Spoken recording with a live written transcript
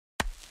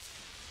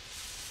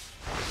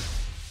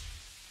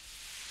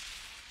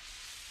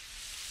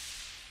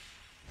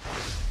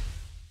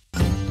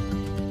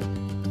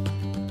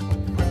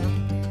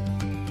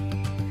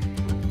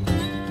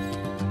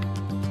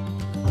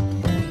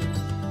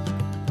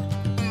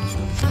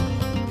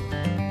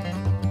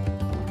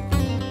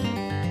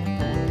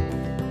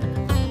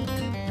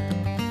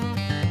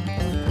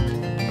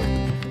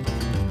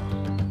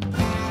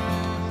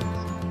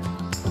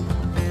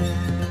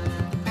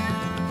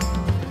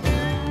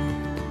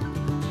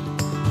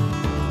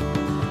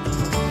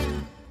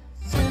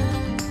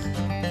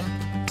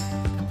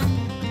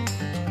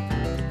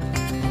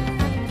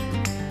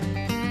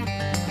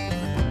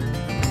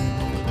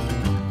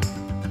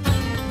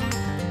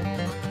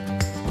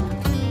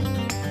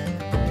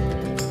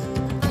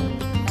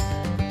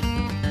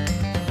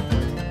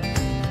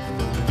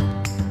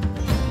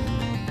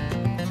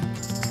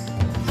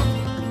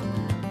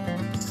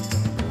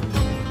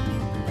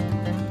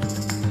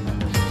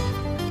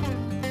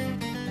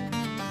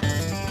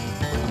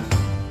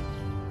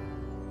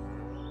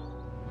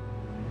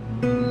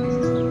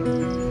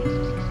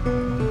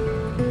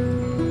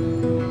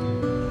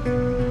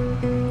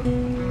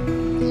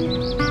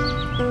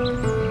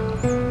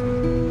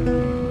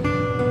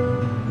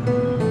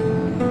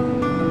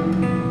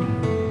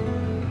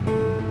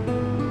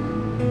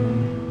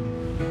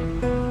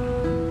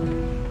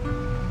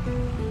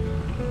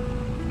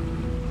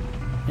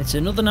It's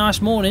another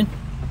nice morning.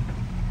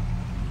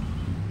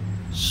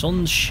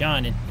 Sun's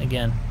shining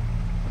again.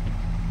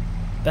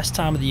 Best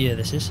time of the year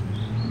this is.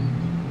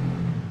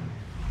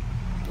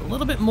 A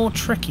little bit more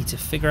tricky to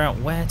figure out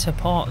where to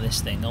park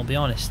this thing, I'll be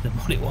honest, than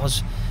what it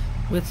was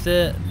with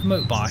the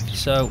motorbike.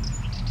 So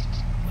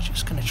we're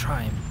just going to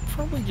try and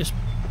probably just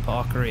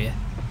park her here.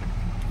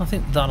 I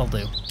think that'll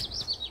do.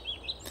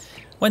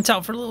 Went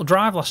out for a little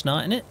drive last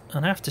night in it,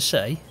 and I have to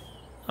say,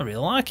 I really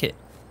like it.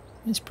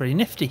 It's pretty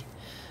nifty.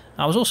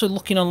 I was also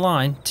looking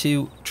online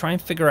to try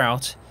and figure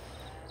out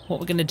what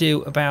we're going to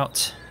do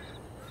about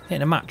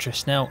getting a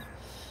mattress. Now,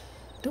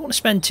 I don't want to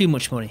spend too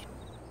much money,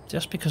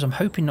 just because I'm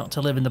hoping not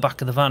to live in the back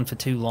of the van for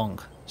too long.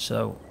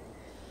 So,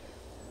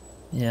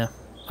 yeah.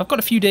 I've got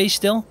a few days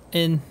still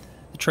in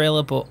the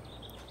trailer, but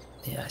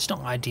yeah, it's not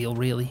ideal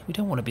really. We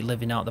don't want to be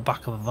living out the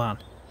back of a van.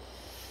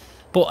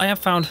 But I have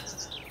found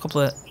a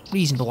couple of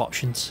reasonable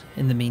options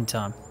in the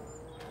meantime.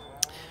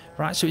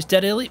 Right, so it's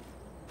dead early.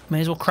 May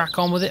as well crack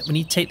on with it. We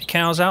need to take the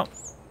cows out.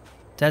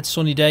 Dead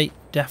sunny day.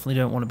 Definitely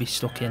don't want to be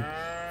stuck in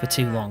for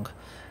too long.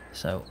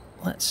 So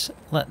let's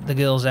let the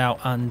girls out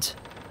and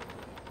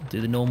do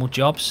the normal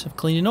jobs of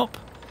cleaning up,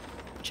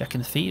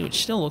 checking the feed,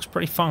 which still looks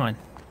pretty fine.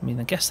 I mean,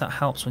 I guess that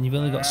helps when you've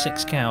only got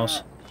 6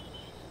 cows.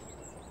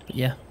 But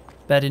yeah,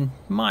 bedding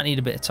might need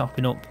a bit of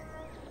topping up.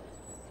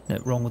 No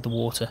wrong with the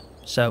water.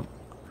 So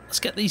let's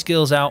get these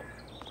girls out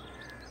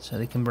so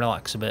they can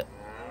relax a bit.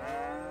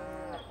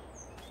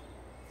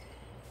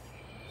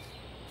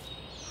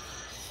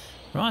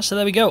 Right, so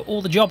there we go.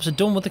 All the jobs are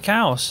done with the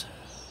cows.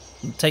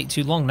 Didn't take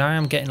too long now.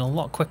 I'm getting a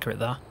lot quicker at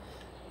that.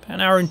 About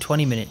an hour and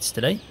 20 minutes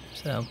today.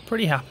 So I'm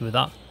pretty happy with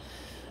that.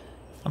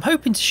 I'm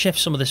hoping to shift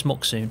some of this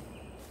muck soon.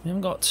 We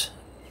haven't got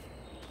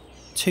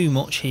too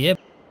much here.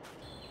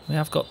 We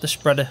have got the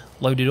spreader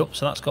loaded up,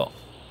 so that's got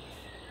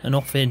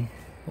enough in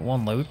for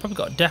one load. We've probably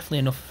got definitely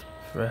enough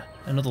for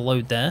another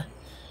load there.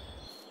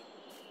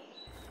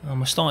 And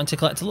we're starting to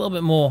collect a little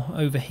bit more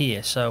over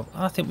here, so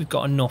I think we've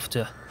got enough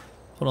to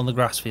put on the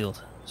grass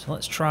field. So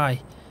let's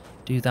try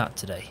do that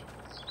today.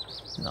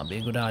 That'd be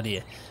a good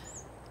idea.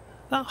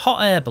 That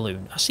hot air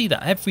balloon, I see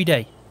that every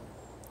day.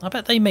 I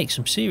bet they make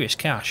some serious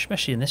cash,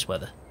 especially in this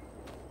weather.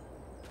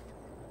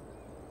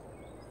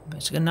 But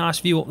it's a nice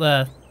view up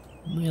there, it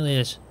really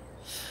is.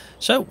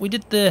 So we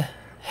did the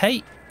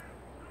hay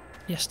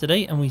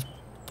yesterday and we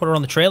put her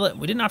on the trailer.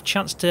 We didn't have a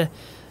chance to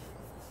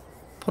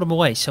put them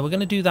away, so we're going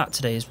to do that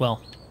today as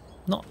well.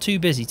 Not too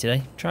busy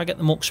today. Try to get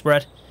the muck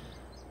spread,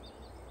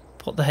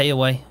 put the hay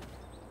away.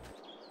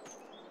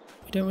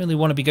 We don't really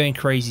want to be going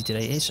crazy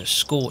today. It's a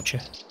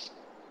scorcher.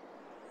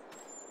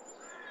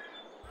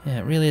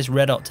 Yeah, it really is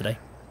red hot today.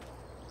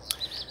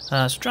 So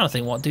I'm trying to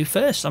think what to do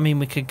first. I mean,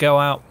 we could go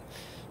out,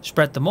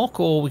 spread the muck,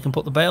 or we can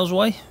put the bales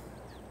away.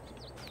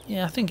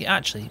 Yeah, I think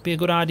it'd be a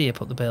good idea to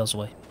put the bales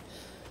away.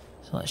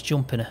 So let's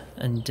jump in her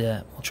and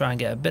we'll try and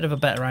get a bit of a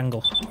better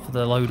angle for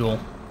the load haul.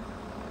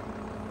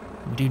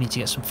 We do need to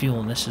get some fuel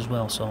in this as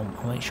well, so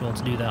I'll make sure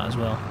to do that as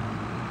well.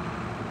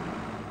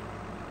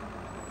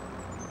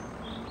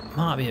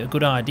 Might be a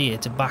good idea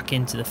to back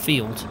into the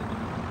field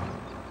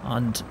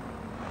and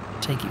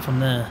take it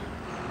from there.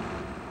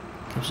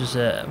 Gives us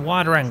a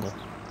wider angle.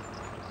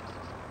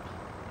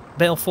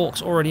 Bale fork's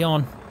already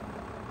on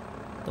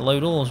the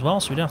load haul as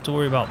well, so we don't have to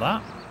worry about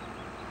that.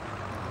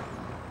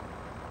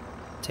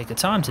 Take our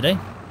time today.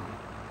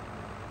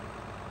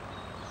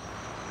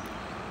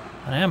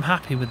 And I am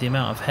happy with the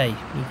amount of hay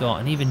we've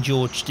got, and even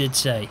George did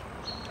say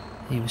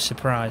he was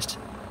surprised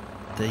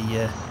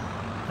the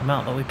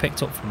amount that we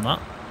picked up from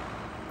that.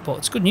 But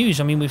it's good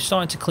news. I mean, we've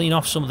started to clean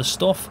off some of the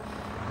stuff,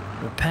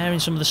 repairing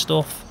some of the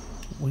stuff.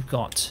 We've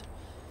got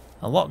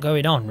a lot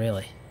going on,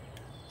 really.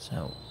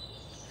 So,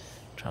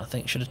 trying to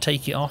think, should I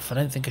take it off? I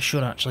don't think I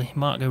should, actually. It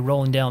might go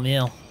rolling down the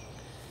hill.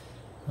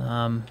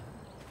 Yeah,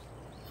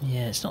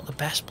 it's not the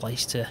best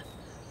place to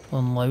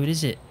unload,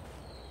 is it?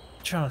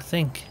 I'm trying to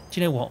think. Do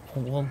you know what?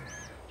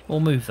 We'll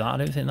move that. I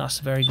don't think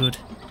that's a very good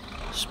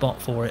spot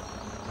for it.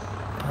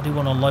 But I do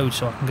want to unload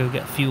so I can go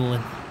get fuel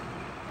in.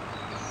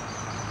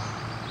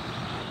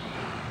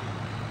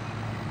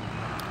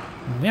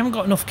 We haven't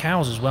got enough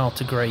cows as well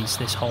to graze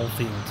this whole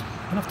field. I'm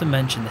going to have to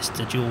mention this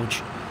to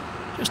George,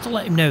 just to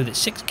let him know that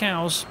 6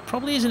 cows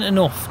probably isn't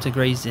enough to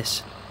graze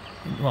this.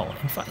 Well,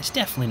 in fact, it's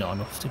definitely not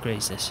enough to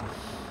graze this.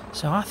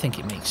 So I think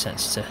it makes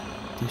sense to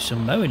do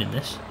some mowing in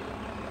this.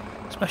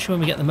 Especially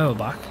when we get the mower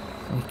back,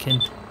 we can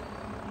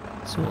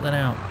sort that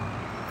out.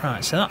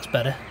 Right, so that's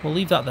better. We'll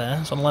leave that there,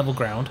 it's on level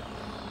ground.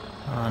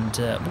 And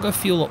we'll go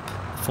fuel up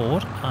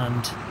forward,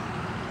 and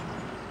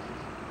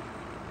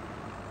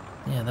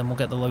yeah, then we'll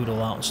get the load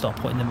all out and start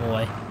putting them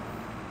away.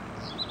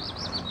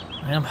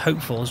 I am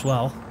hopeful as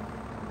well.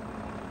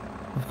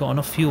 We've got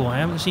enough fuel. I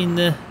haven't seen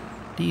the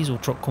diesel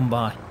truck come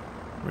by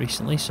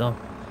recently, so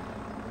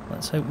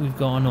let's hope we've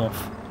got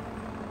enough.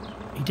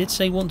 He did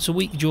say once a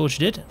week, George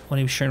did, when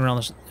he was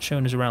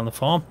showing us around the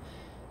farm.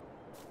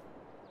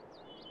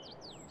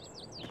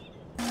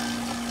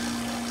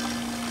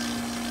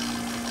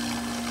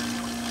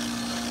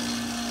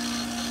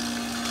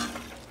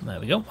 There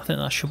we go. I think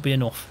that should be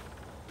enough.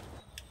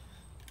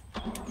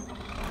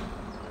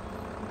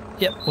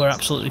 Yep, we're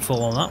absolutely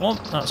full on that one.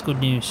 That's good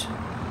news.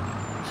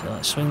 So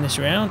let's swing this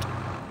around.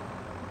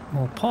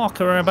 We'll park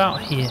her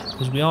about here,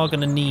 because we are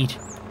going to need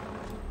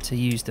to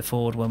use the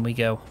Ford when we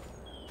go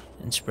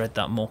and spread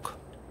that muck.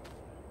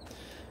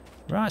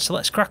 Right, so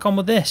let's crack on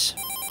with this.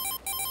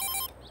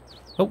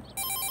 Oh,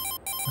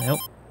 well,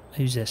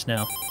 who's this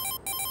now?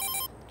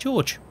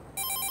 George.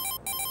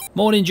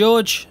 Morning,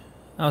 George.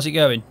 How's it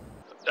going?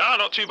 Ah,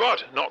 not too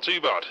bad, not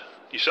too bad.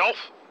 Yourself?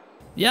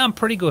 Yeah, I'm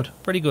pretty good,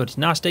 pretty good.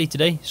 Nice day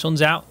today,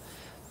 sun's out.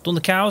 Done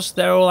the cows,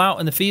 they're all out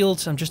in the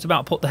fields. I'm just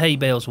about to put the hay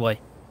bales away.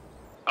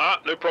 Ah,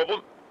 no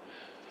problem.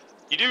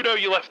 You do know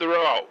you left the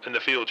row out in the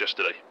field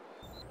yesterday?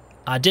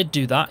 I did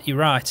do that, you're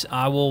right.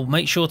 I will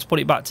make sure to put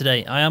it back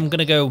today. I am going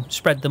to go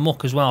spread the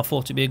muck as well. I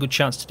thought it'd be a good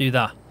chance to do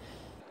that.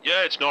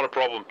 Yeah, it's not a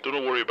problem.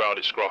 Don't worry about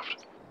it, Scroft.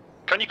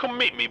 Can you come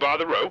meet me by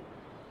the row?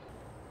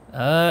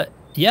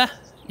 Yeah,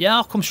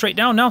 I'll come straight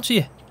down now to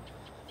you.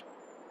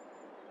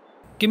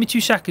 Give me 2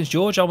 seconds,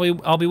 George.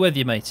 I'll be with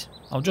you, mate.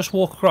 I'll just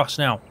walk across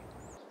now.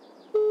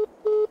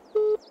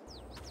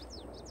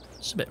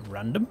 It's a bit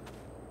random.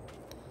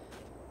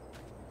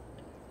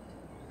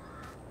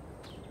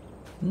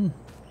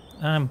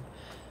 I'm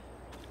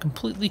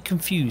completely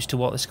confused to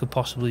what this could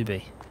possibly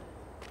be.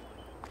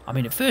 I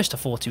mean, at first I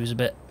thought he was a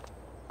bit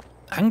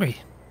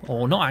angry.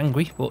 Or not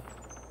angry, but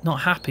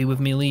not happy with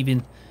me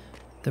leaving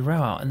the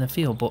row out in the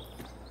field. But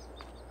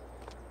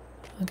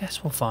I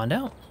guess we'll find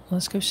out.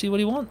 Let's go see what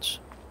he wants.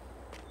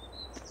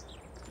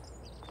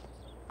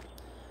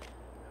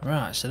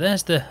 Right, so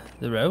there's the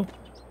row.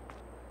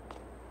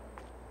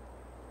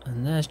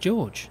 And there's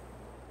George.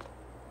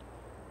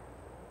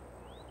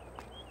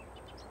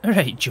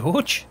 Alright,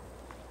 George.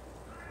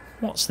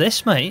 What's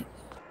this, mate?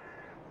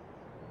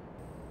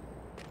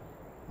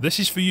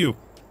 This is for you.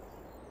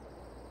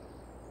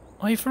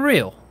 Are you for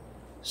real?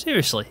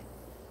 Seriously?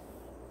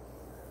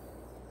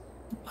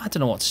 I don't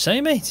know what to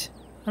say, mate.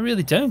 I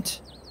really don't.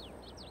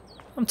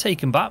 I'm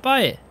taken back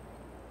by it.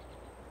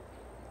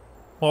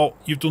 Well,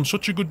 you've done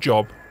such a good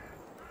job.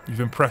 You've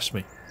impressed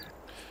me.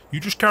 You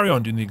just carry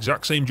on doing the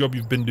exact same job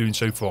you've been doing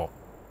so far.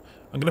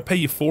 I'm going to pay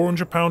you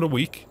 £400 a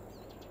week,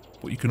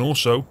 but you can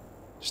also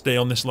stay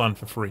on this land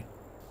for free.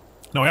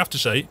 Now, I have to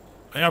say,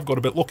 I have got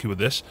a bit lucky with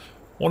this.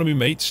 One of my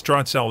mates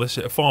tried to sell this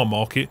at a farm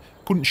market,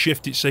 couldn't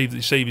shift it, save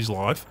his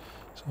life,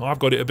 so I've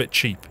got it a bit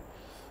cheap.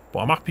 But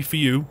I'm happy for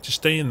you to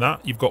stay in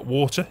that. You've got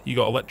water, you've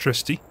got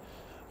electricity,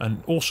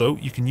 and also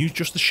you can use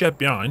just the shed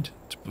behind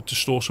to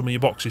store some of your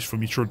boxes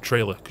from your truck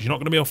trailer, because you're not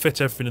going to be able to fit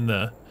everything in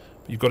there.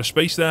 But you've got a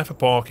space there for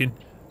parking,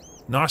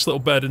 nice little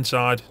bed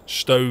inside,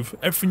 stove,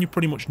 everything you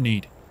pretty much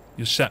need.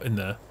 You're set in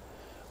there.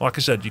 Like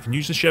I said, you can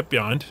use the shed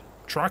behind.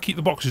 Try to keep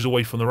the boxes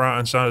away from the right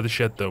hand side of the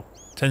shed though.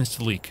 It tends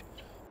to leak.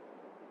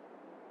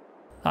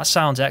 That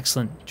sounds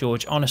excellent,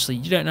 George. Honestly,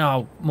 you don't know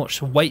how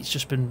much weight's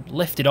just been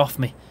lifted off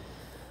me.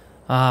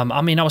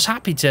 I mean, I was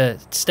happy to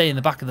stay in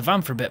the back of the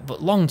van for a bit,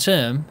 but long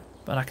term,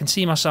 I can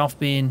see myself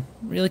being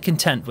really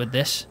content with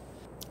this.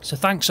 So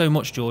thanks so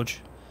much,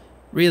 George.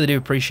 Really do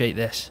appreciate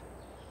this.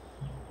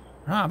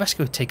 Right, I best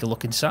go take a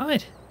look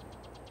inside.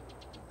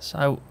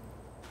 So,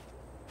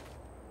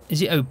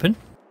 is it open?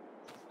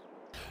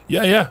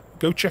 Yeah,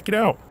 go check it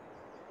out.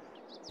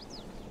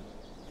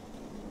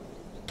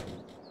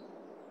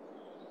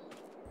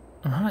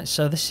 Alright,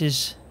 so this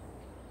is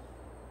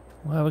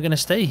where we're going to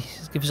stay.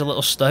 Give us a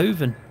little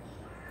stove and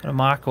got a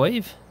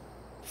microwave,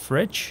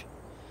 fridge,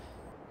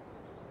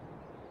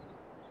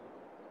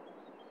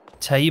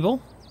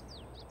 table,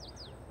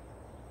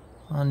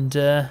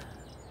 and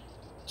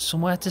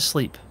somewhere to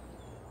sleep.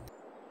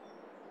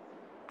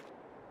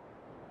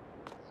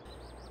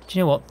 Do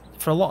you know what?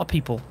 For a lot of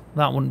people,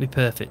 that wouldn't be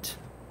perfect.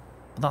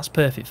 But that's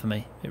perfect for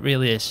me. It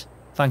really is.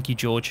 Thank you,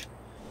 George.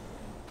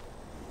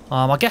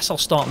 I guess I'll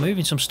start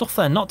moving some stuff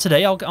then. Not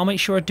today. I'll make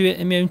sure I do it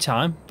in my own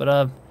time.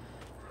 But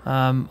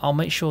I'll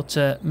make sure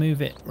to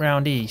move it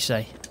round here, you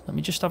say. Let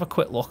me just have a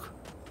quick look.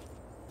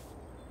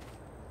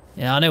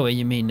 Yeah, I know what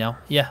you mean now.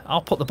 Yeah, I'll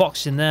put the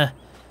box in there.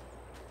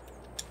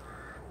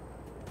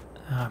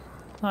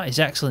 That is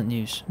excellent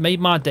news. Made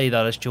my day,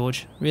 that has,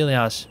 George. Really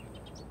has.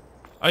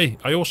 Hey,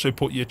 I also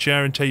put your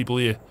chair and table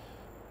here.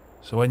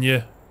 So when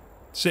you're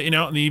sitting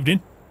out in the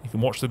evening, you can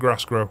watch the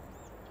grass grow.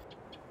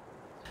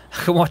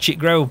 I can watch it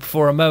grow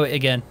before I mow it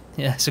again.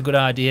 Yeah, it's a good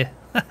idea.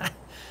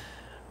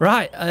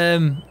 Right,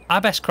 I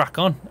best crack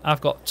on.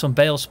 I've got some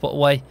bales to put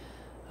away.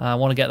 I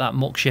want to get that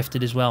muck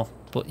shifted as well.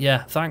 But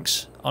yeah,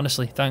 thanks.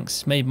 Honestly,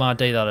 thanks. Made my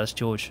day, that has,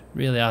 George.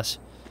 Really has.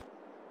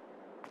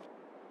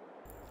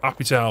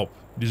 Happy to help.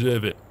 You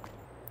deserve it.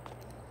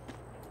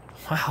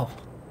 Wow,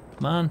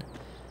 man.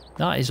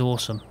 That is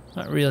awesome.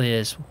 That really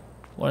is.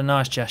 What a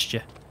nice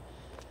gesture.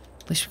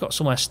 At least we've got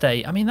somewhere to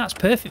stay. I mean, that's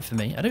perfect for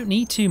me. I don't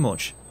need too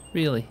much,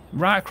 really.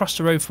 Right across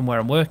the road from where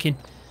I'm working.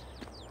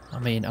 I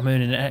mean, I'm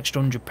earning an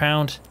extra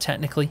 £100,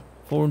 technically.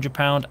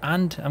 £400,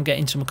 and I'm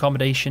getting some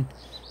accommodation.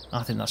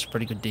 I think that's a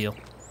pretty good deal.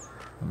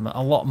 I'm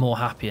a lot more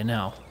happier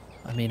now.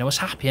 I mean, I was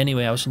happy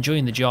anyway. I was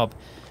enjoying the job.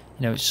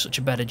 You know, it's such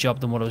a better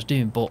job than what I was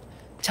doing. But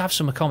to have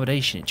some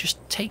accommodation, it just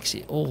takes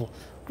it all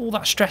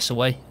that stress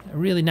away. I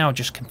really now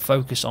just can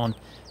focus on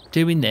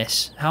doing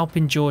this,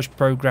 helping George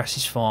progress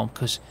his farm,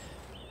 because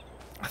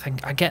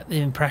I get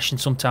the impression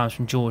sometimes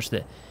from George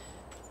that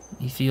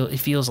he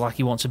feels like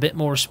he wants a bit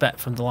more respect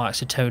from the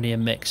likes of Tony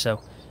and Mick,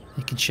 so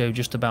he can show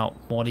just about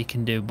what he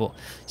can do. But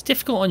it's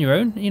difficult on your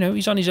own. You know,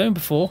 he's on his own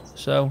before,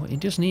 so he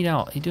does need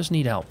help. He does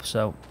need help.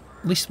 So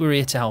at least we're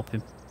here to help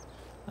him,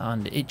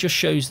 and it just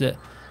shows that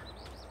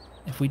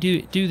if we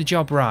do the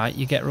job right,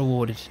 you get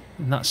rewarded.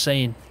 And that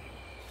saying,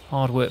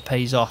 hard work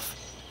pays off,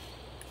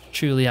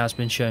 truly has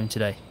been shown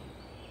today.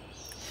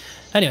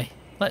 Anyway,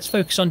 let's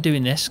focus on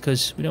doing this,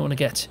 because we don't want to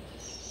get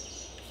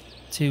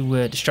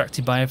too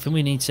distracted by everything.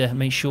 We need to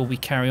make sure we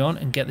carry on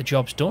and get the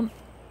jobs done.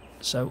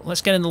 So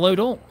let's get in the load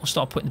all. We'll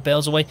start putting the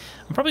bales away.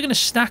 I'm probably going to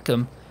stack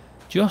them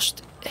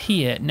just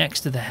here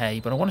next to the hay,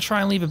 but I want to try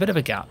and leave a bit of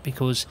a gap,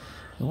 because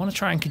we want to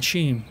try and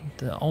consume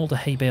the older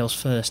hay bales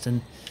first,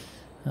 and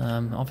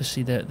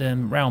obviously the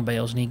round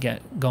bales need to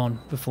get gone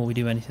before we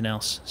do anything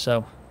else.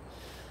 So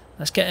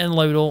let's get in the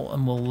load all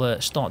and we'll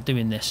start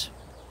doing this.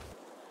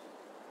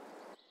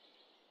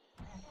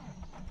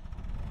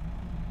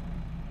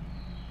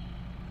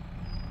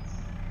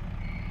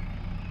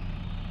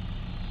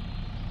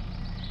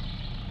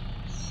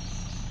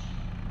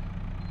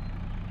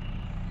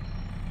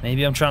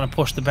 Maybe I'm trying to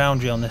push the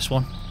boundary on this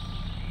one.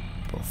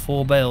 Put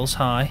 4 bales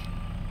high.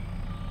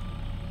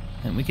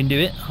 I think we can do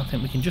it. I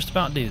think we can just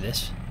about do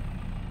this.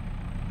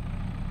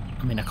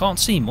 I mean, I can't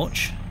see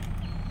much.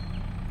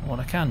 What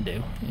I can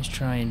do is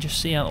try and just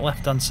see out the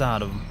left-hand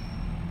side of them.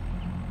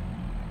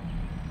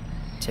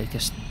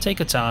 Take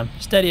our time,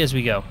 steady as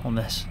we go on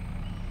this.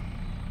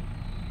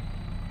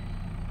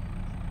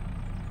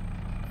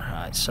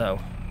 Alright, so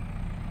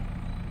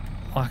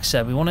like I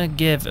said, we want to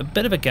give a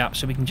bit of a gap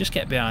so we can just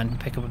get behind and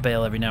pick up a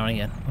bale every now and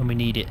again when we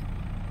need it.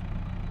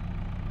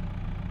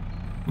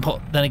 But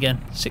then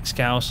again, 6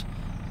 cows,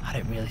 I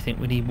don't really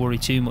think we need worry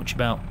too much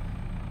about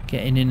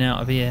getting in and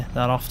out of here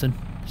that often.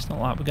 It's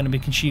not like we're going to be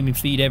consuming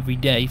feed every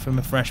day from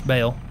a fresh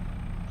bale.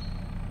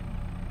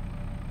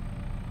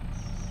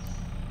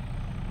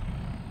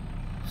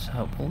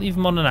 So we'll leave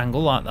them on an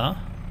angle like that.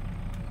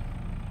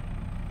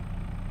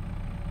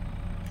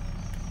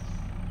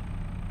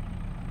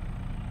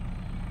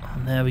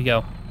 And there we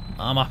go.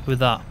 I'm happy with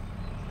that.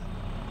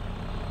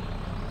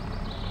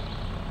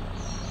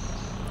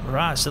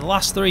 Right, so the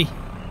last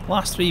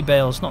three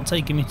bales, not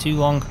taking me too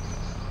long.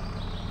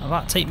 I've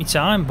had to take me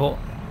time, but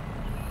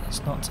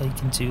it's not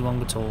taking too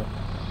long at all.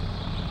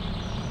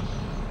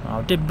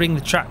 I did bring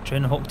the tractor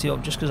in and hooked it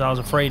up just because I was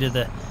afraid of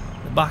the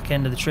back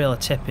end of the trailer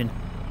tipping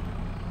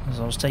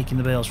as I was taking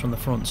the bales from the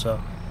front, so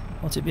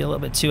I wanted it to be a little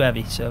bit too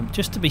heavy. So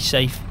just to be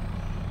safe,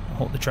 I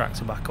hooked the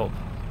tractor back up,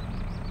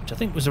 which I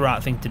think was the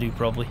right thing to do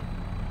probably.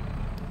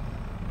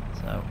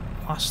 So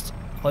last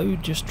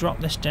load, just drop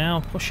this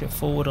down, push it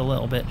forward a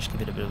little bit, just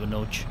give it a bit of a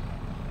nudge,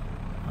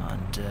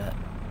 and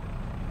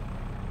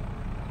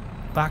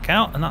back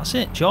out, and that's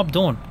it, job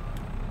done.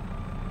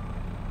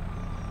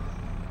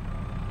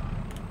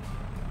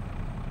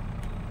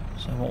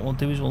 So what we'll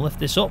do is we'll lift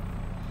this up.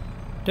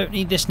 Don't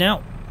need this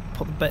now.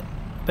 Put the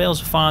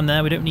bales are fine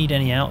there, we don't need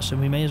any out, so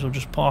we may as well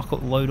just park up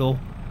the load all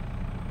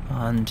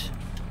and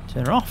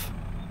turn her off.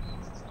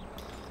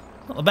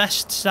 Not the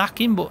best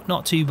stacking, but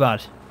not too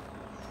bad.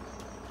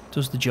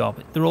 Does the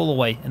job. They're all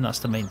away, and that's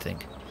the main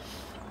thing.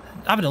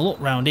 Having a look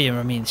round here,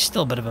 I mean, it's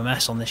still a bit of a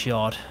mess on this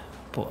yard,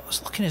 but I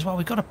was looking as well,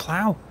 we've got to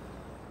plough.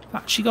 We've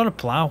actually got to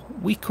plough.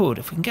 We could,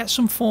 if we can get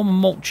some form of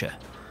mulcher.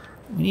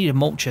 We need a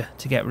mulcher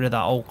to get rid of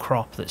that old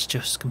crop that's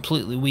just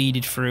completely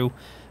weeded through,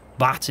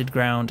 battered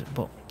ground,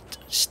 but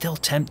still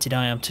tempted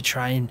I am to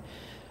try and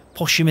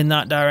push him in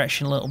that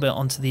direction a little bit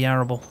onto the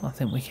arable. I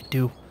think we could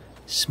do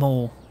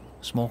small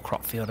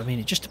crop field. I mean,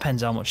 it just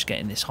depends how much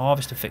getting this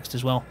harvester fixed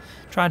as well.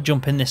 Tried to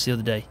jump in this the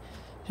other day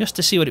just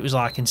to see what it was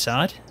like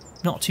inside.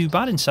 Not too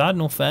bad inside,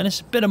 in all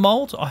fairness. A bit of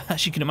mould,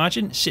 as you can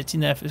imagine, it's sitting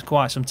there for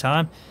quite some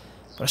time.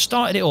 But I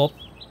started it up,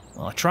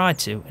 well, I tried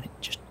to, and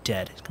it's just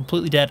dead. It's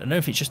completely dead. I don't know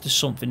if it's just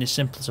something as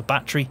simple as a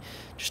battery,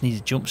 just needs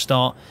a jump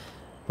start,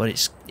 but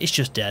it's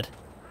just dead.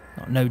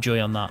 No joy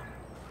on that.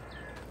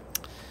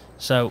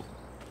 So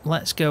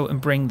let's go and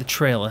bring the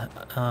trailer.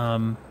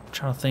 Trying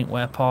to think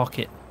where to park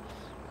it.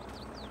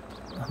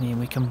 I mean,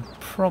 we can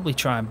probably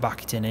try and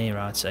back it in here,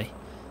 I'd say.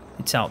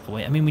 It's out the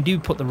way. I mean, we do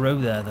put the row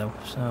there, though,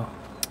 so...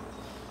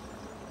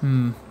 I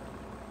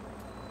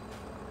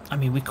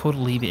mean, we could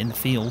leave it in the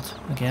field,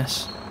 I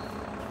guess.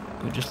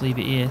 We'll just leave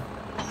it here.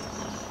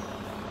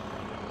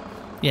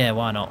 Yeah,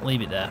 why not?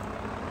 Leave it there.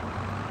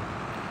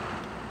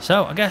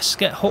 So, I guess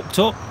get hooked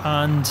up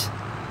and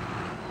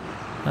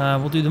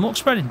we'll do the muck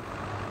spreading.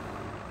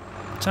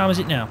 What time is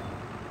it now?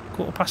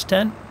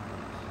 10:15?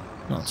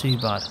 Not too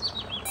bad.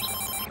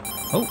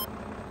 Oh,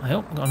 I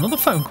hope I got another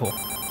phone call.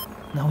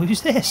 Now,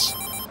 who's this?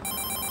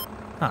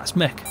 That's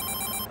Mick.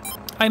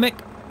 Hey Mick,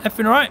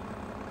 everything alright?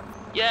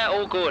 Yeah,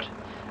 all good.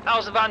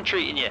 How's the van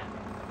treating you?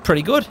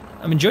 Pretty good.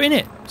 I'm enjoying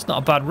it. It's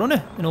not a bad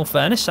runner, in all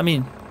fairness. I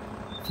mean,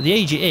 for the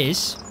age it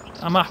is,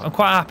 I'm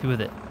quite happy with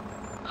it.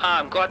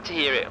 I'm glad to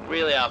hear it,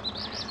 really am.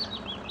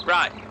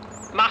 Right,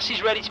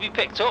 Massey's ready to be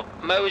picked up,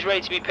 Mo is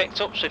ready to be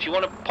picked up, so if you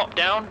want to pop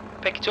down,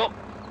 pick it up,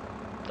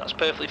 that's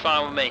perfectly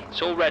fine with me.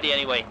 It's all ready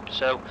anyway,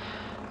 so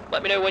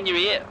let me know when you're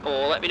here,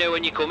 or let me know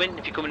when you're coming,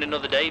 if you're coming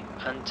another day,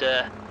 and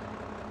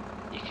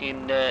you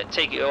can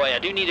take it away. I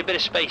do need a bit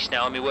of space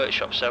now in my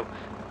workshop, so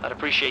I'd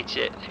appreciate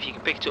it if you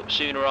can pick it up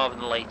sooner rather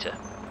than later.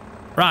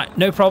 Right,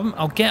 no problem.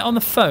 I'll get on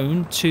the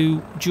phone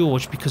to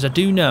George because I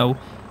do know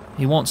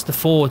he wants the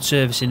Ford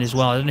servicing as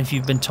well. I don't know if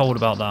you've been told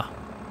about that.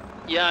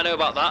 Yeah, I know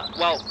about that.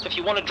 Well, if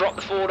you want to drop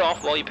the Ford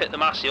off while you pick the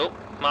Massey up,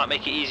 might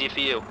make it easier for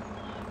you.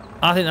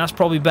 I think that's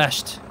probably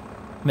best,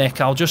 Mick.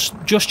 I'll just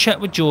check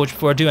with George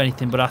before I do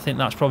anything, but I think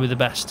that's probably the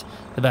best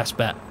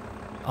bet.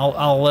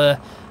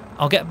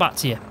 I'll get back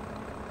to you.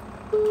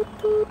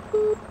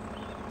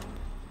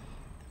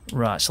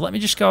 Right, so let me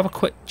just go have a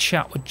quick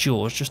chat with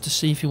George just to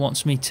see if he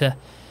wants me to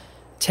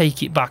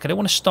take it back. I don't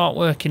want to start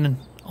working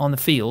on the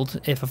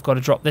field if I've got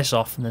to drop this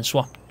off and then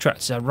swap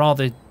tractors. I'd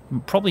rather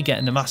probably get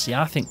in the Massey.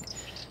 I think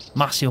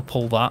Massey will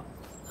pull that.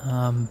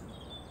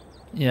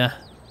 Yeah.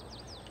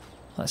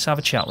 Let's have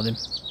a chat with him.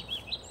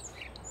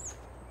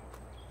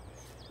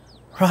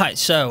 Right,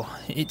 so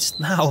it's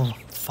now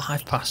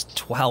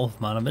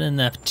 12:05, man. I've been in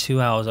there for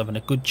 2 hours having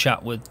a good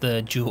chat with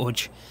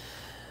George.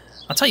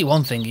 I'll tell you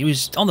one thing, he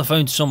was on the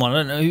phone to someone. I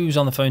don't know who he was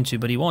on the phone to,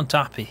 but he wasn't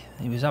happy.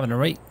 He was having a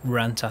right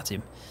rant at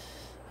him.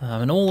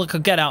 And all I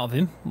could get out of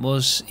him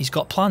was he's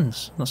got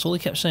plans. That's all he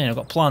kept saying, I've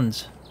got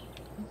plans.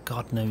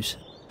 God knows.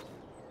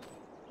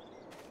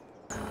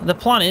 The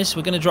plan is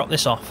we're going to drop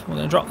this off. We're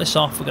going to drop this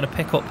off. We're going to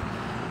pick up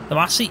the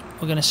Massey.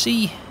 We're going to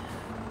see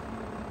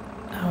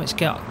how it's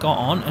got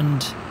on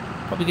and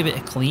probably give it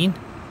a clean.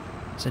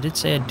 So I did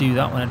say I'd do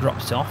that when I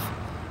dropped it off.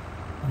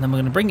 And then we're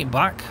going to bring it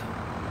back.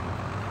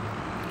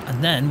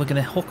 And then we're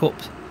going to hook up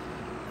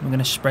and we're going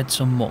to spread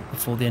some muck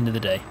before the end of the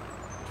day.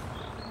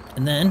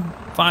 And then,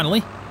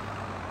 finally,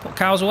 put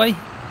cows away.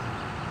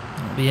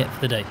 That'll be it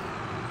for the day.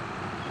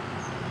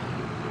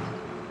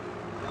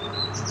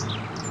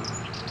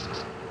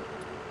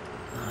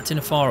 It's in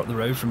a far up the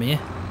road from here.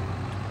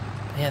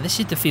 But yeah, this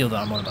is the field that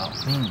I'm on about.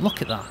 I mean,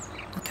 look at that.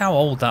 Look how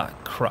old that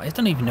crap. I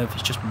don't even know if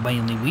it's just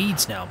mainly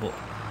weeds now, but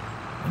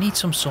we need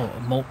some sort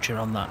of mulcher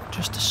on that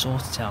just to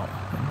sort it out.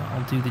 And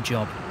that'll do the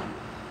job.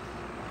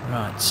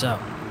 Right, so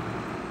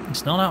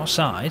it's not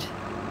outside.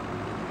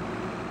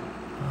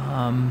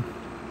 And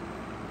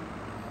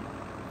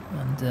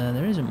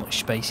there isn't much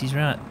space. He's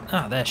right.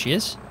 Ah, there she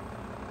is.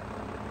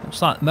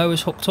 Looks like the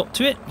mower's hooked up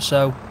to it,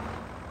 so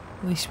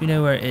at least we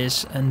know where it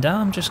is. And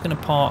I'm just going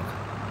to park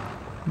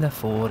the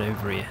Ford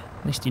over here.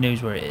 At least he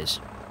knows where it is.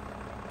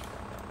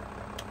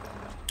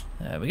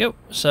 There we go.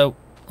 So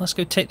let's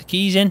go take the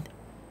keys in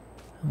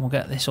and we'll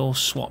get this all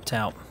swapped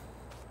out.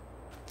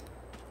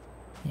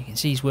 You can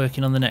see he's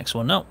working on the next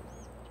one now.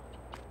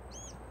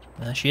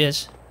 There she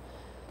is.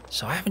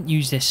 So I haven't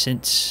used this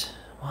since,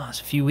 well,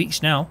 it's a few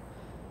weeks now.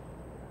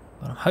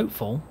 But I'm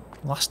hopeful.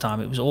 Last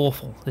time it was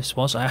awful. This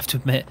was, I have to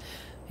admit,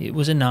 it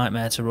was a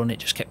nightmare to run. It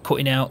just kept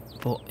cutting out.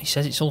 But he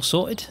says it's all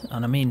sorted.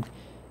 And I mean,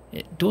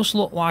 it does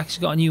look like it's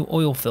got a new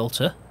oil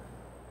filter,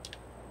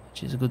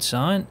 which is a good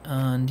sign.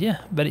 And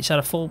yeah, but it's had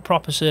a full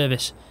proper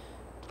service.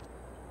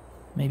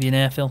 Maybe an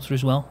air filter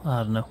as well.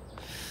 I don't know.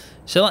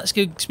 So let's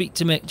go speak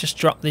to Mick, just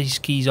drop these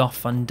keys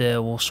off and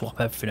we'll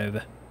swap everything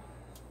over.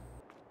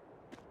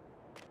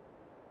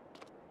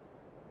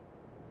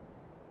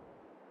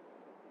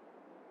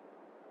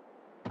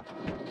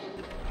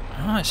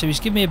 Alright, so he's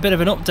given me a bit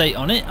of an update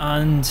on it,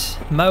 and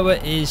mower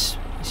is,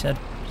 he said,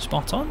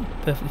 spot on,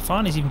 perfectly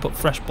fine. He's even put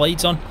fresh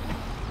blades on.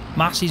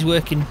 Massey's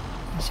working,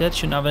 he said,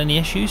 shouldn't have any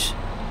issues.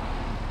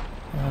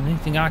 The only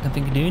thing I can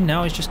think of doing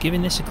now is just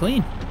giving this a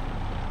clean.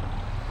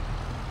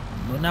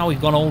 But now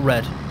we've gone all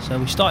red. So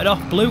we started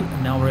off blue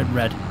and now we're in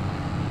red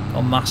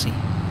on Massey.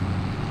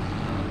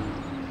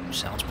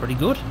 Sounds pretty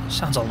good.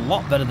 Sounds a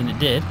lot better than it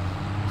did.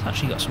 It's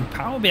actually got some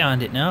power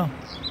behind it now.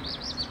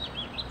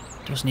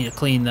 Does need a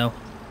clean though.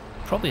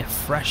 Probably a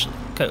fresh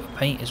coat of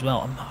paint as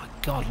well. Oh my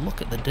god,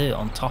 look at the dirt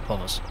on top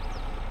of us.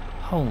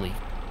 Holy.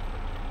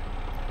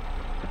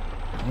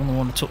 I wouldn't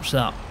want to touch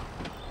that.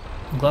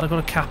 I'm glad I got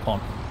a cap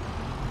on.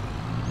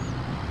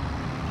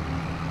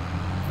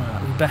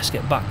 Alright, we best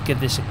get back, give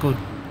this a good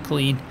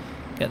clean,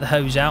 get the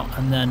hose out,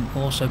 and then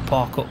also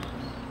park up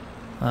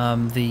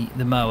the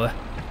mower.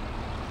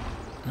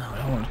 No, I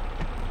don't want to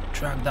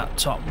drag that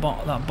that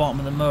bottom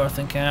of the mower. I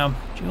think I am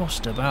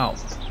just about.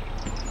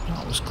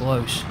 That was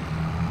close.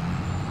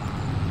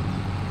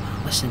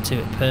 Listen to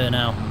it purr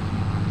now.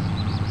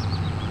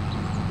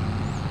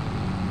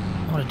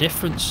 What a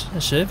difference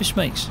a service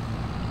makes.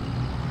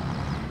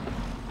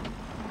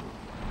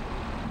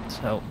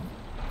 So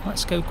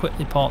let's go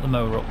quickly park the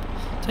mower up.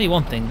 Tell you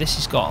one thing, this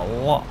has got a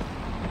lot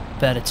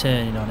better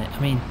turning on it. I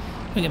mean,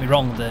 don't get me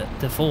wrong,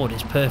 the Ford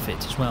is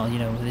perfect as well, you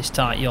know, with this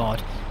tight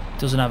yard.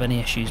 Doesn't have any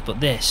issues, but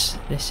this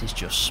is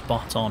just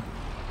spot on.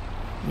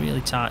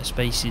 Really tight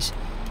spaces.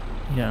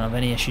 You don't have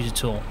any issues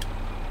at all.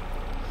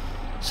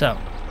 So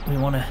we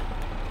want to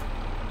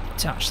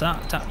attach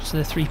to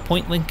the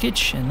 3-point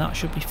linkage, and that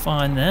should be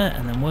fine there.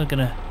 And then we're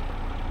gonna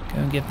go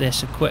and give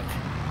this a quick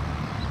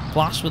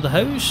blast with the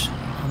hose,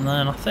 and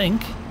then I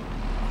think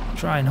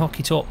try and hook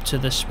it up to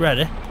the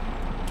spreader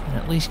and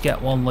at least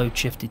get one load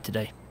shifted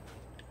today.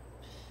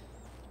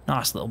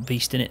 Nice little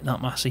beast in it,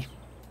 that Massey.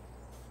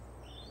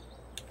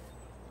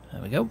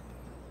 There we go.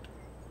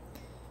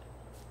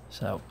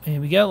 So here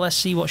we go, let's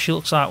see what she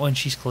looks like when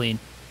she's clean.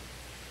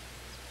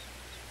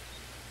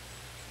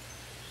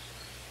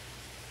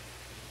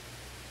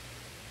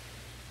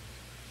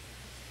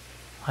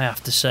 I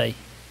have to say,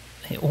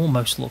 it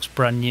almost looks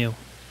brand new.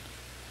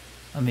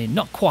 I mean,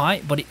 not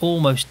quite, but it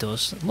almost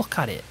does. Look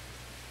at it.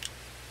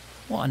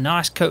 What a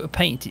nice coat of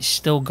paint it's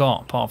still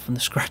got, apart from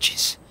the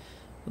scratches.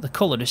 But the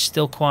colour is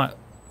still quite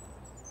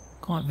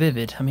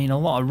vivid. I mean, a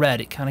lot of red,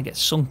 it kind of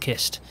gets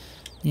sun-kissed.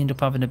 You end up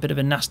having a bit of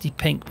a nasty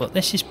pink, but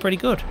this is pretty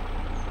good.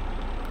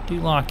 I do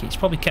like it. It's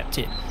probably kept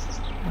it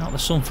out of the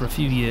sun for a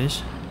few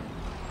years.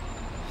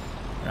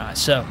 Right,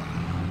 so,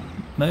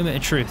 moment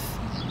of truth.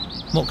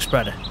 Muck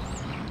spreader.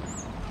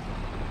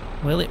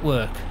 Will it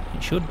work?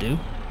 It should do.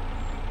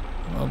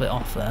 A little bit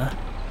off there.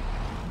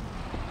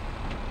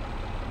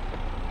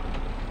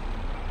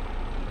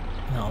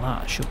 Now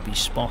that should be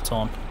spot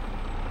on.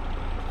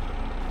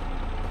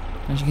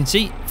 As you can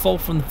see, full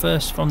from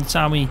the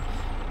time we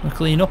were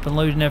cleaning up and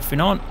loading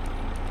everything on.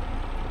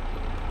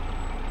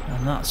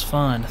 And that's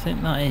fine. I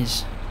think that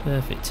is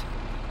perfect.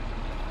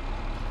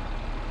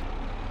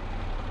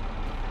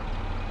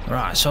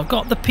 Right, so I've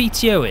got the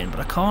PTO in, but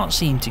I can't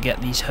seem to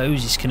get these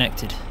hoses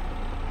connected.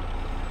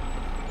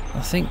 I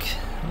think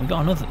we've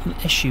got another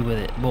issue with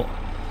it, but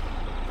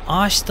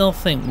I still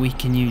think we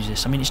can use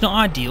this. I mean, it's not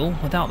ideal.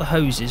 Without the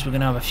hoses, we're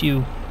going to have a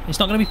few... It's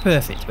not going to be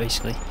perfect,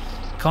 basically.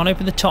 Can't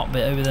open the top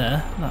bit over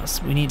there.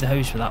 We need the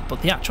hose for that.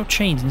 But the actual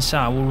chains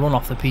inside will run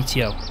off the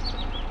PTO.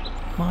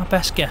 My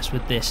best guess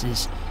with this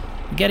is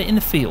we get it in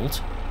the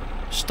field,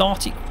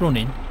 start it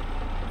running,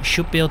 we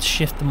should be able to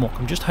shift the muck.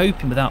 I'm just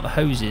hoping without the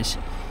hoses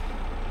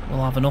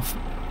we'll have enough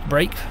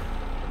brake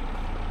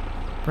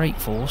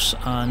force,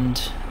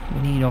 and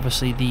we need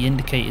obviously the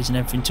indicators and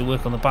everything to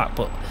work on the back,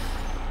 but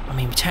I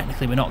mean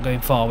technically we're not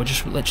going far, we're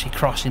just literally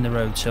crossing the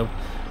road, so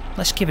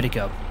let's give it a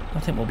go. I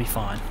think we'll be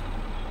fine.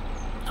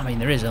 I mean,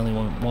 there is only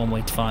one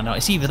way to find out.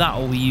 It's either that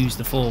or we use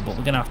the 4, but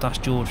we're going to have to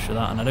ask George for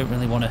that, and I don't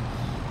really want to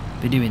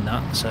be doing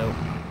that, so...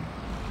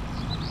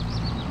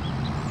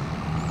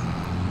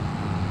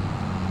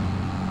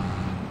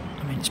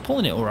 I mean, it's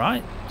pulling it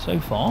alright so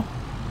far.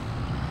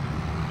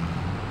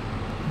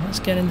 Let's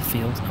get in the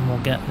field and we'll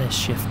get this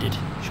shifted.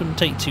 Shouldn't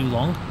take too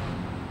long.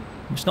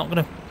 It's not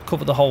going to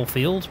cover the whole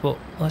field, but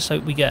let's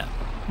hope we get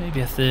maybe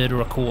a third or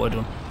a quarter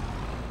done.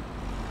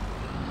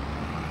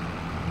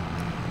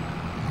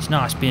 It's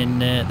nice being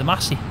the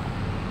Massey.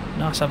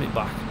 Nice to have it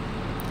back.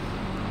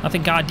 I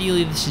think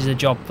ideally this is a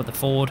job for the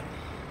Ford,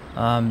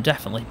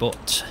 definitely,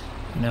 but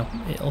you know,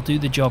 it'll do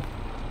the job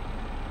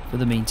for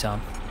the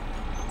meantime.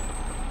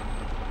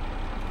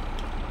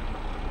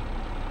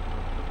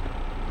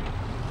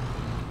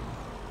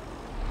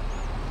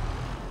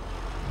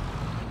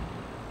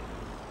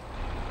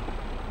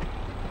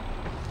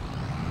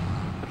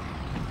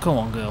 Come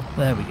on, girl.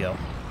 There we go.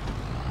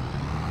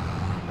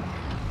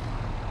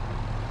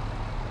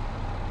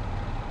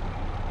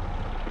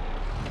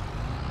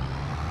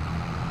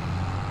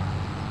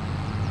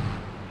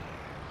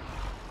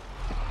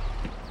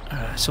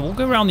 So we'll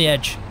go around the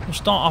edge. We'll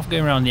start off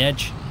going around the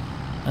edge,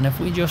 and if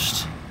we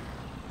just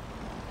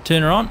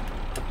turn her on,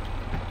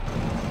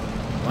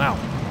 wow,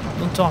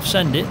 don't half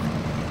send it,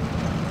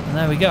 and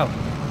there we go.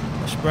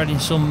 We're spreading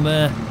some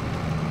muck.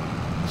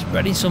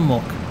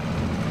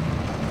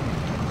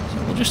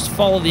 So we'll just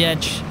follow the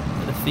edge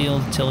of the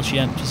field until she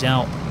empties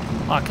out.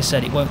 Like I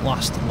said, it won't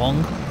last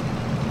long,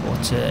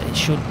 but it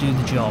should do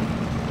the job.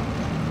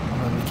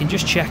 We can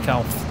just check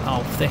how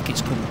thick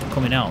it's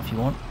coming out if you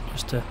want,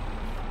 just to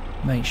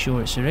make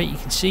sure it's alright. You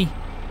can see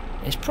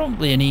it's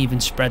probably an even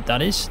spread,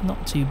 that is.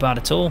 Not too bad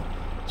at all.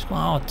 It's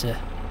quite hard to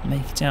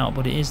make it out,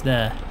 but it is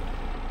there.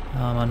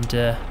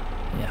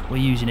 Yeah, we're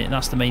using it,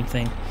 that's the main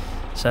thing.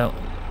 So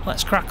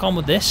let's crack on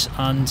with this,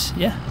 and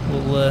yeah,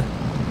 we'll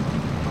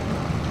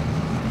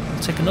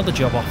take another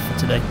job off for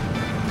today.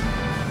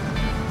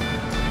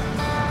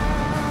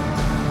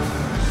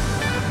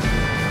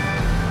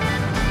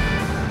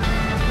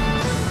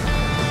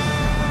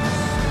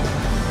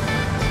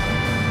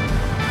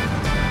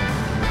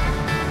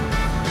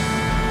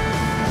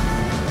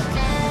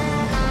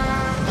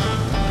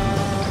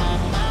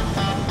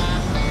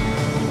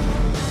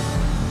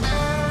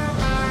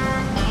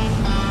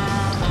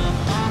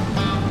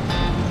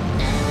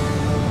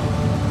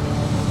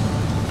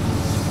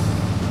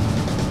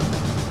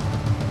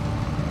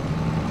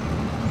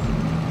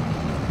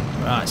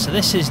 So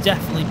this has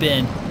definitely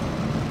been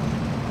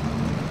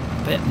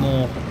a bit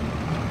more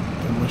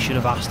than we should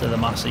have asked of the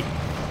Massey.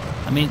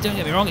 I mean, don't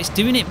get me wrong, it's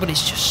doing it, but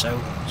it's just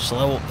so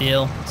slow up the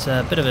hill. It's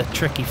a bit of a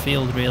tricky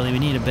field, really. We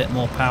need a bit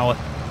more power,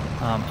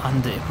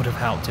 and it would have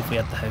helped if we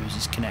had the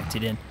hoses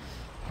connected in.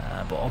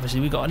 But obviously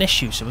we've got an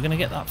issue, so we're going to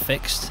get that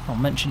fixed. I'll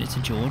mention it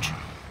to George.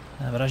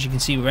 But as you can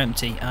see, we're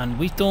empty, and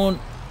we've done,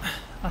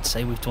 I'd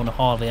say we've done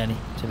hardly any,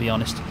 to be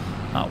honest.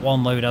 That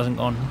one load hasn't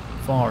gone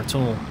far at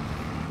all.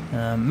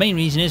 Main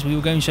reason is we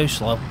were going so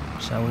slow,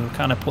 so we were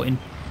kind of putting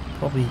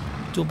probably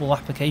double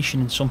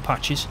application in some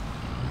patches.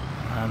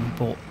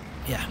 But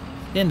yeah,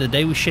 at the end of the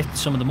day we shifted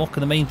some of the muck,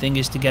 and the main thing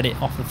is to get it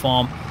off the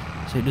farm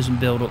so it doesn't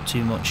build up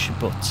too much.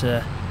 But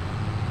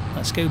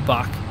let's go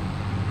back,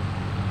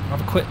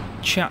 have a quick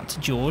chat to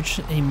George.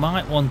 He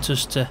might want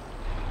us to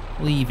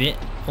leave it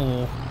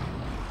or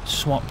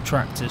swap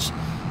tractors,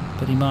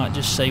 but he might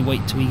just say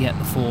wait till we get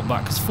the Ford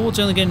back, because Ford's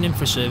only getting in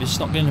for a service, it's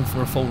not getting in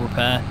for a full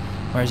repair,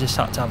 whereas this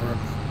had to have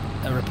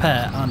a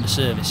repair and a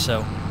service,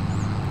 so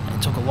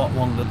it took a lot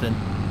longer than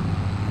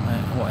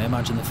what I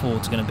imagine the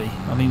Ford's going to be.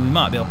 I mean, we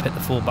might be able to pick the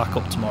Ford back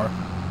up tomorrow,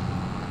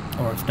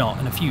 or if not,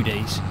 in a few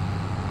days.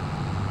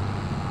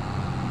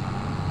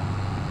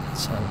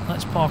 So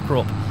let's park her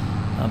up,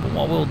 but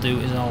what we'll do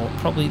is I'll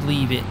probably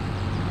leave it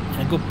in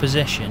a good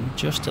position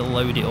just to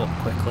load it up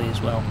quickly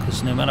as well,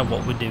 because no matter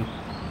what we do,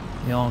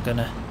 we are going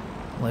to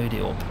load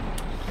it up.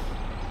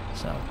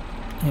 So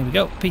here we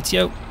go,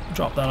 PTO,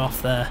 drop that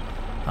off there,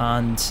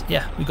 and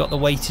yeah, we got the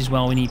weight as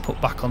well we need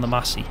put back on the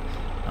Massey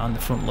and the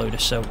front loader.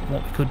 So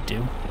what we could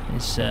do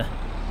is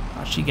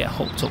actually get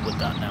hooked up with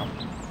that now.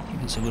 I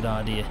think it's a good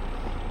idea,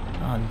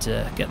 and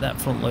get that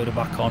front loader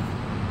back on,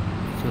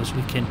 because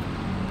we can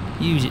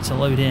use it to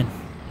load in.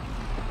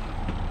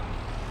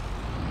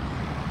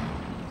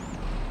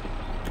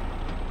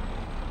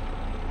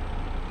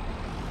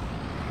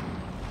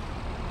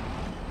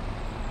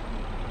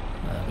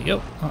 There we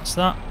go, that's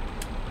that.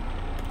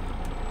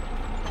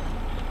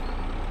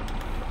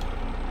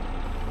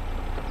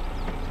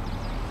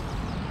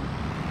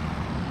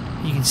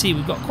 You can see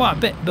we've got quite a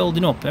bit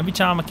building up. Every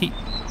time I keep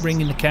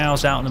bringing the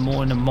cows out in the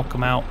morning and muck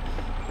them out,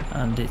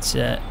 and it's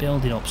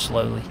building up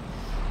slowly.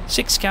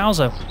 6 cows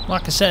though,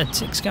 like I said,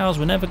 6 cows,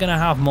 we're never going to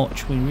have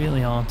much, we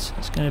really aren't.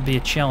 It's going to be a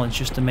challenge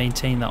just to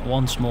maintain that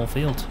one small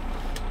field.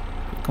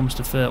 If it comes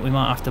to fert, we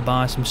might have to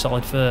buy some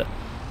solid fert,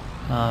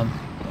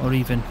 or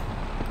even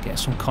get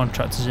some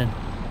contractors in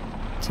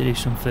to do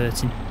some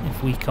ferting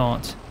if we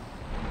can't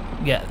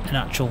get an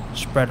actual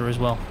spreader as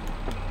well.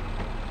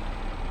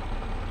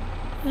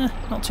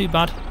 Not too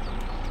bad.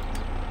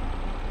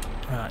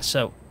 Right,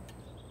 so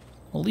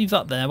we'll leave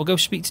that there. We'll go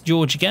speak to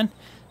George again,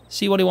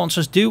 see what he wants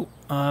us to do,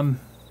 and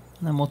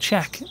then we'll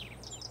check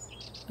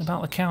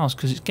about the cows,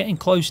 because it's getting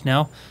close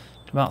now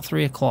to about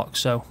 3 o'clock,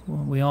 so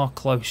we are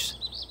close.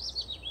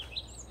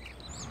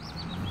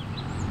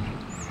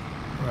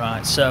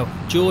 Right, so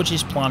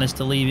George's plan is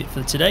to leave it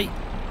for today.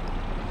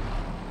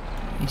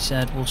 He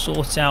said we'll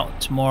sort it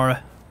out tomorrow.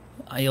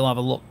 He'll have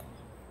a look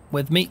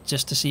with me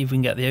just to see if we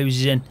can get the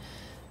hoses in.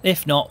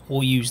 If not,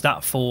 we'll use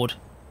that Ford,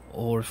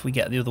 or if we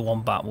get the other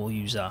one back, we'll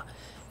use that.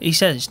 He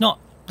says it's not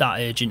that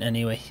urgent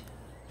anyway.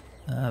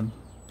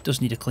 Does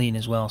need a clean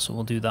as well, so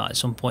we'll do that at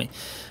some point.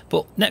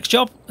 But next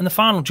job, and the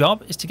final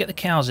job, is to get the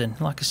cows in.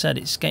 Like I said,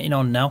 it's getting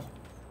on now,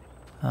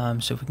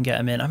 so if we can get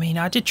them in. I mean,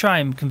 I did try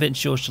and convince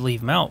George to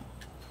leave them out.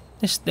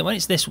 When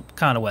it's this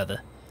kind of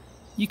weather,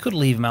 you could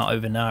leave them out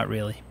overnight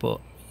really,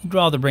 but he'd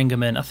rather bring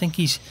them in. I think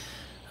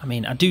I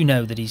mean, I do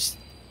know that he's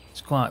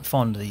quite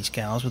fond of these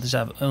cows, with us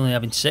only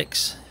having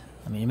 6.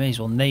 I mean, you may as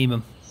well name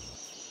them.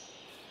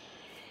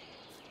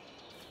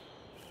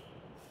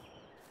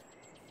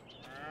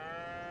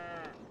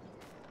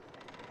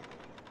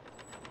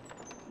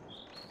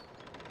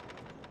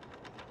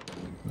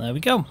 There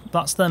we go,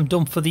 that's them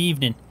done for the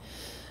evening.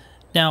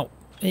 Now,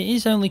 it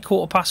is only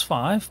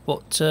 5:15,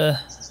 but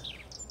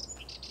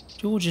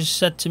George has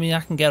said to me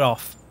I can get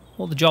off.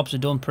 All the jobs are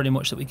done pretty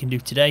much that we can do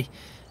today,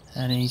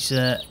 and he's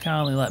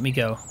kindly let me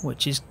go,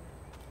 which is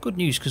good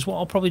news, because what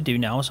I'll probably do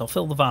now is I'll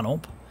fill the van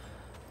up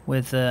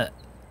with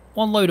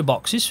 1 load of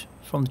boxes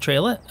from the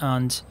trailer,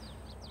 and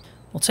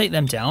we'll take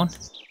them down.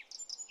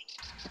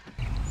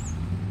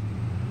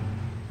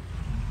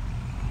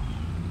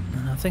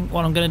 And I think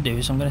what I'm going to do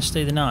is I'm going to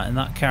stay the night in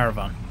that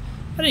caravan.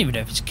 I don't even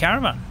know if it's a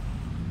caravan.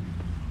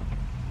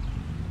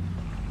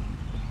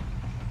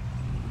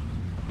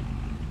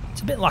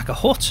 It's a bit like a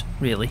hut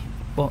really,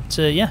 but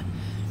yeah,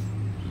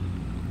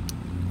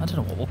 I don't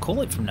know what we'll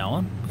call it from now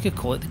on. We could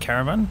call it the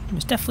caravan.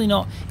 It's definitely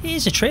not. It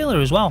is a trailer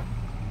as well.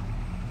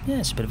 Yeah,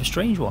 it's a bit of a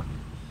strange one.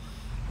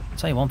 I'll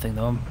tell you one thing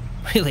though, I'm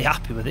really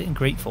happy with it and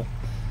grateful.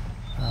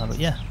 But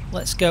yeah,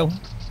 let's go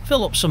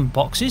fill up some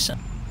boxes,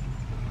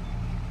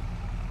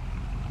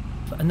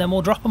 and then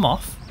we'll drop them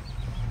off.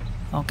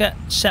 I'll get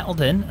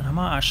settled in, and I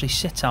might actually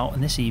sit out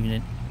in this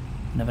evening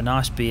and have a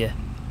nice beer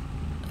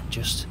and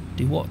just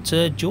do what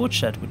George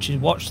said, which is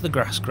watch the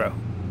grass grow.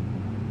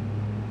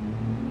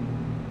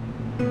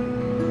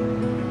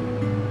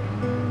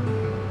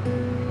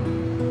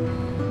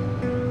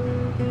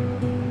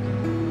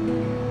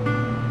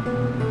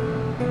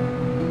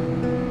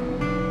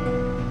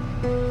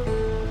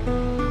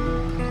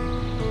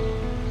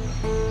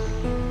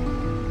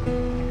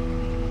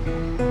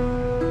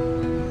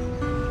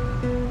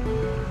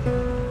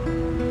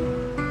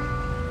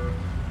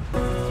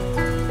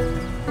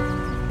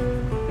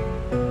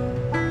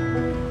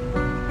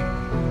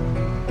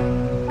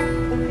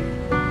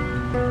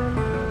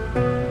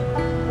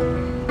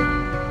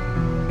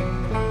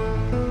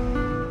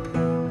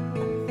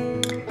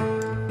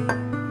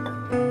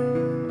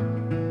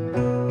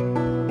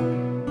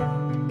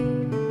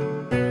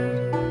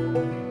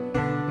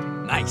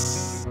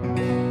 Nice.